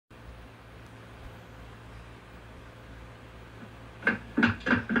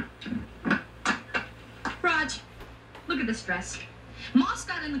at this dress. Moss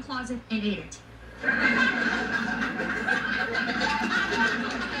got in the closet and ate it.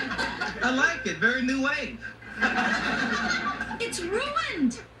 I like it. Very new wave. It's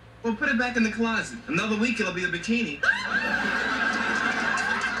ruined. Well, put it back in the closet. Another week it'll be a bikini.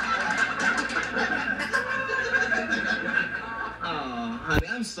 Oh, honey,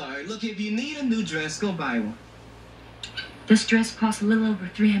 I'm sorry. Look, if you need a new dress, go buy one. This dress costs a little over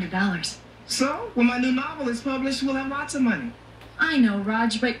 $300. So, when my new novel is published, we'll have lots of money. I know,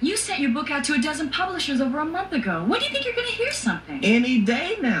 Raj, but you sent your book out to a dozen publishers over a month ago. When do you think you're going to hear something? Any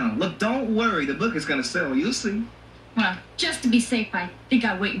day now. Look, don't worry. The book is going to sell. You'll see. Well, just to be safe, I think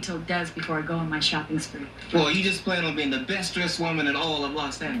I'll wait until it does before I go on my shopping spree. Well, you just plan on being the best dressed woman in all of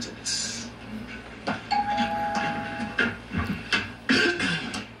Los Angeles.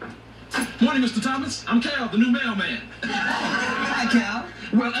 Morning, Mr. Thomas. I'm Cal, the new mailman. Hi, Cal.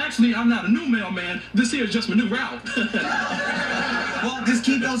 Well, actually, I'm not a new mailman. This here is just my new route. Well, just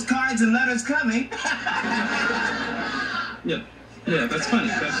keep those cards and letters coming. Yeah, that's funny.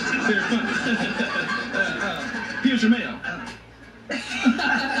 That's very funny. Here's your mail.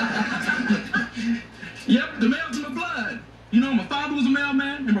 Yep, the mail's in my blood. You know, my father was a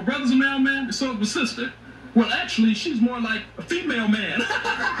mailman, and my brother's a mailman, and so is my sister. Well, actually, she's more like a female man.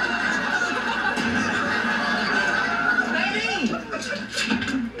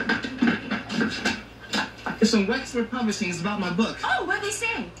 It's from Wexford Publishing. It's about my book. Oh, what'd they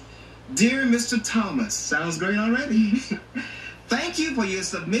say? Dear Mr. Thomas, sounds great already. Thank you for your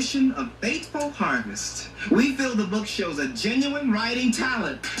submission of Faithful Harvest. We feel the book shows a genuine writing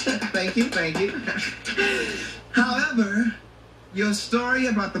talent. Thank you. However, your story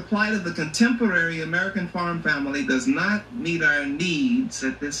about the plight of the contemporary American farm family does not meet our needs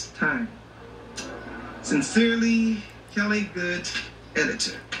at this time. Sincerely, Kelly Good,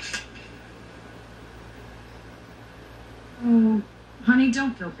 editor. Oh, honey,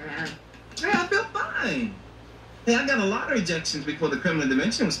 don't feel bad. Hey, I feel fine. Hey, I got a lot of rejections before The Criminal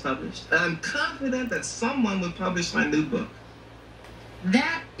Dimension was published. I'm confident that someone will publish my new book.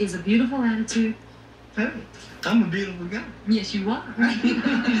 That is a beautiful attitude. Hey, I'm a beautiful guy. Yes, you are.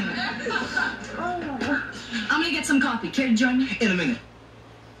 Oh. I'm gonna get some coffee. Care to join me? In a minute.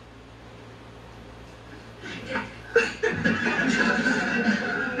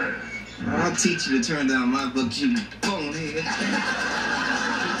 I'll teach you to turn down my book, you bonehead.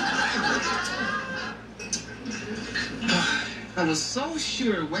 I was so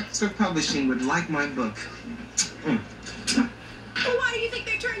sure Wexford Publishing would like my book. Well, why do you think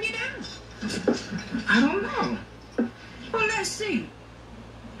they turned you down? I don't know. Well, let's see.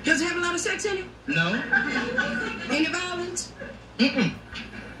 Does it have a lot of sex in it? No? Any violence? Mm-mm.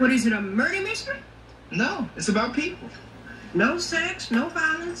 What is it, a murder mystery? No, it's about people. No sex, no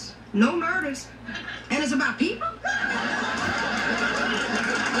violence, no murders. And it's about people?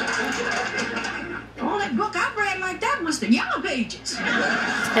 All that book I've read like that was the Yellow Pages.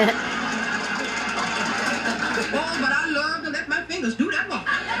 Oh, but I love to let my fingers do that one.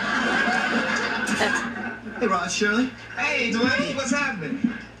 Hey, Rod, Shirley. Hey, Dwayne, what's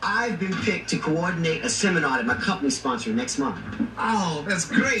happening? I've been picked to coordinate a seminar that my company sponsor next month. Oh, that's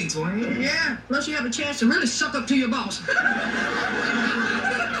great, Dwayne. Yeah, plus you have a chance to really suck up to your boss.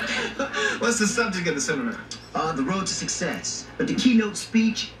 What's the subject of the seminar? The road to success. But the keynote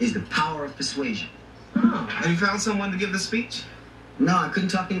speech is the power of persuasion. Oh, have you found someone to give the speech? No, I couldn't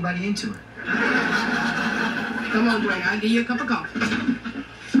talk anybody into it. Come on, Dwayne, I'll give you a cup of coffee.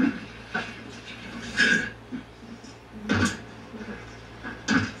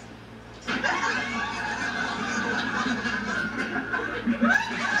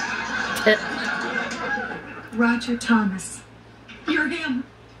 Roger Thomas. You're him.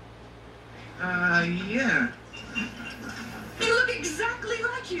 Yeah. You look exactly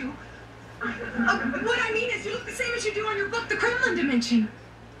like you. What I mean is you look the same as you do on your book, The Kremlin Dimension.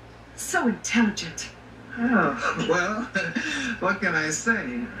 So intelligent. Oh, well, what can I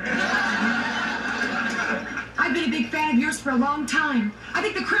say? I've been a big fan of yours for a long time. I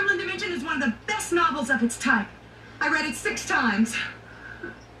think The Kremlin Dimension is one of the best novels of its type. I read it 6 times.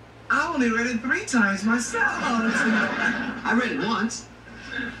 I only read it 3 times myself. I read it once.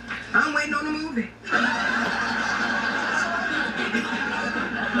 I'm waiting on the movie.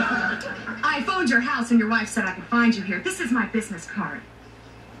 I phoned your house and your wife said I could find you here. This is my business card.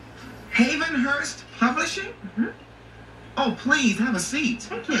 Havenhurst Publishing? Mm-hmm. Oh, please, have a seat.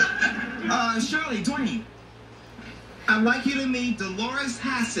 Thank you. Shirley, Dwayne. I'd like you to meet Dolores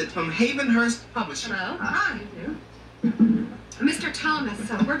Hassett from Havenhurst Publishing. Hello. Hi. Mr. Thomas,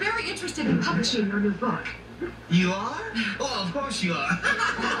 we're very interested in publishing your new book. You are? Oh, of course you are.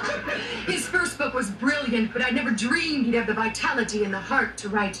 His first book was brilliant, but I never dreamed he'd have the vitality and the heart to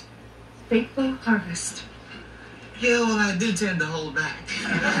write Fateful Harvest. Yeah, well, I do tend to hold back.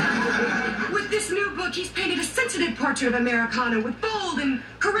 With this new book, he's painted a sensitive portrait of Americana with bold and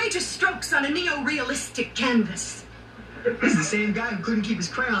courageous strokes on a neo-realistic canvas. He's the same guy who couldn't keep his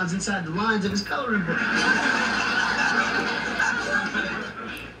crayons inside the lines of his coloring book.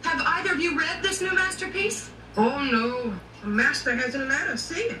 Have either of you read this new masterpiece? Oh, no. The master hasn't let us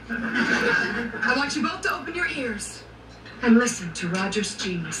see it. I want you both to open your ears and listen to Roger's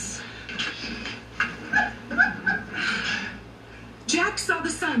genius. Jack saw the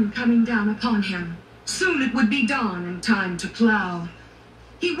sun coming down upon him. Soon it would be dawn and time to plow.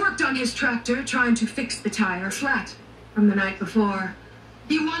 He worked on his tractor, trying to fix the tire flat from the night before.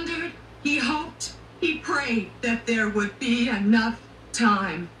 He wondered, he hoped, he prayed that there would be enough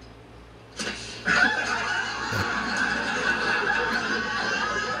time.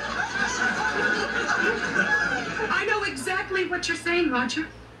 I know exactly what you're saying, Roger.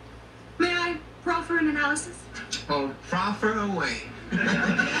 May I proffer an analysis? Oh, proffer away.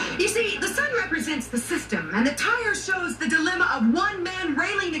 You see, the sun represents the system, and the tire shows the dilemma of one man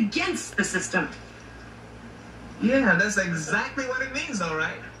railing against the system. Yeah, that's exactly what it means, all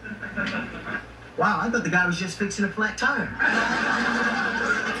right. Wow, I thought the guy was just fixing a flat tire.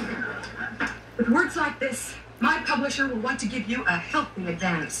 With words like this, my publisher will want to give you a healthy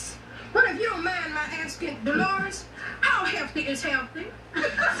advance. Well, if you don't mind my asking, Dolores, how healthy is healthy?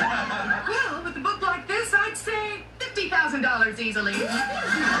 Well, with a book like this, I'd say $50,000 easily.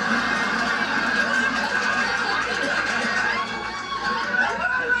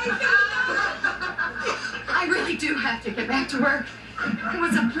 I really do have to get back to work. It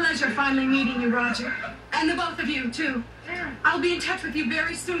was a pleasure finally meeting you, Roger. And the both of you, too. I'll be in touch with you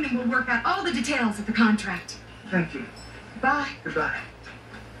very soon, and we'll work out all the details of the contract. Thank you. Bye. Goodbye.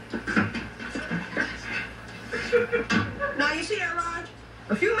 Now, you see that, Raj?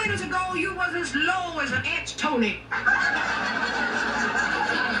 A few minutes ago, you was as low as an ant's toenail.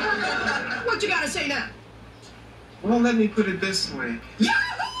 What you gotta say now? Well, let me put it this way.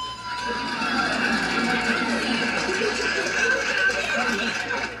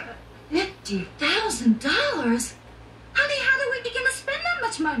 $50,000? Honey, how do we begin to spend that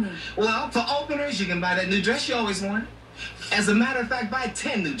much money? Well, for openers, you can buy that new dress you always wanted. As a matter of fact, buy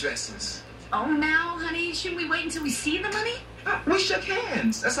 10 new dresses. Oh, now, honey, shouldn't we wait until we see the money? We shook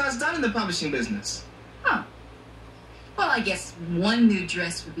hands. That's how it's done in the publishing business. Oh. Well, I guess one new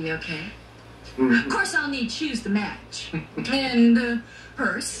dress would be okay. Of course, I'll need shoes to match. And a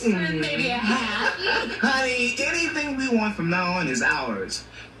purse. And maybe a hat. Honey, anything we want from now on is ours.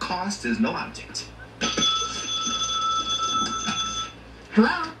 Cost is no object.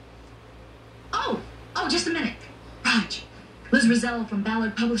 Hello? Oh, just a minute. Raj, Liz Rosello from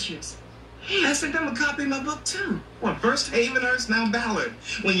Ballard Publishers. Hey, I sent them a copy of my book, too. Well, first Havenhurst, now Ballard.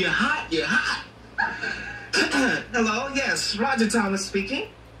 When you're hot, you're hot. Hello, yes, Roger Thomas speaking.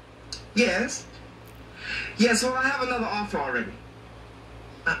 Yes. Yes, well, I have another offer already.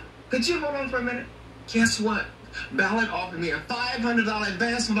 Could you hold on for a minute? Guess what? Ballard offered me a $500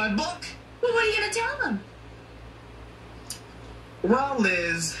 advance for my book. Well, what are you going to tell them? Well,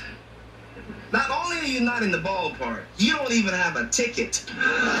 Liz, not only are you not in the ballpark, you don't even have a ticket. Yeah,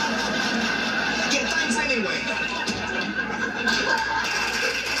 thanks anyway.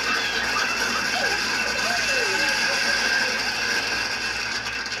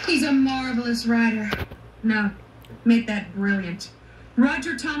 He's a marvelous writer. No, made that brilliant.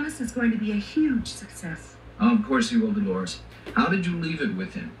 Roger Thomas is going to be a huge success. Of course he will, Dolores. How did you leave it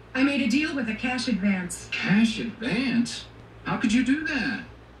with him? I made a deal with a cash advance. Cash advance? How could you do that?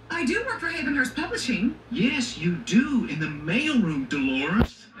 I do work for Havenhurst Publishing. Yes, you do. In the mailroom,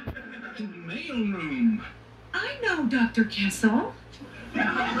 Dolores. In the mailroom. I know, Dr. Kessel.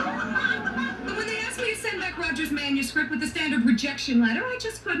 But when they asked me to send back Roger's manuscript with the standard rejection letter, I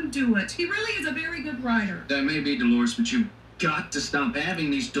just couldn't do it. He really is a very good writer. That may be, Dolores, but you've got to stop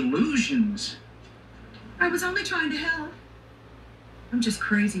having these delusions. I was only trying to help. I'm just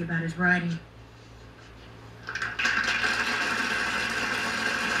crazy about his writing.